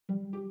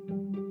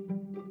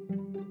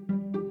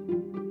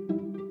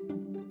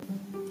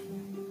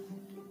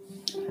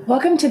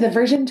Welcome to the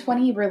version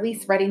 20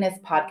 Release Readiness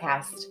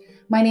Podcast.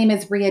 My name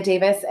is Ria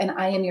Davis, and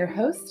I am your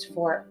host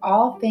for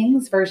all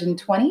things version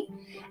 20.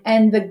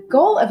 And the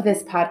goal of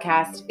this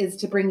podcast is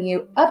to bring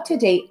you up to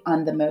date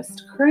on the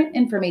most current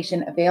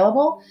information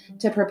available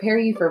to prepare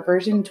you for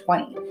version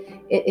 20.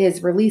 It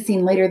is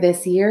releasing later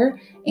this year,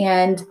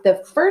 and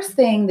the first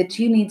thing that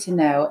you need to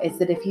know is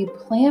that if you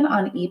plan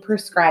on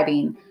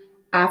e-prescribing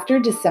after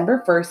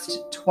December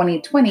 1st,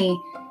 2020,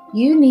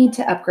 you need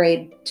to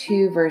upgrade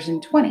to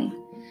version 20.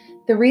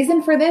 The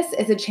reason for this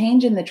is a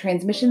change in the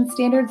transmission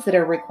standards that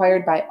are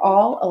required by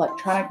all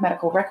electronic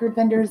medical record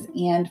vendors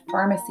and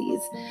pharmacies.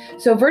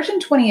 So version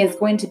 20 is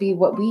going to be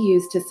what we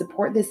use to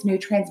support this new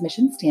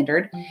transmission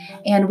standard,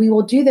 and we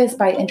will do this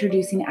by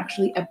introducing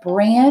actually a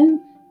brand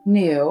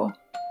new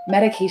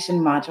medication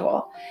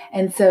module.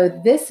 And so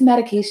this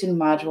medication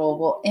module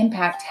will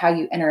impact how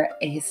you enter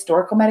a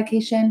historical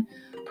medication,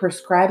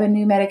 prescribe a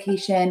new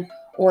medication,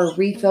 or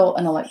refill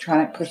an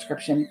electronic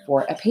prescription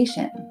for a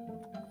patient.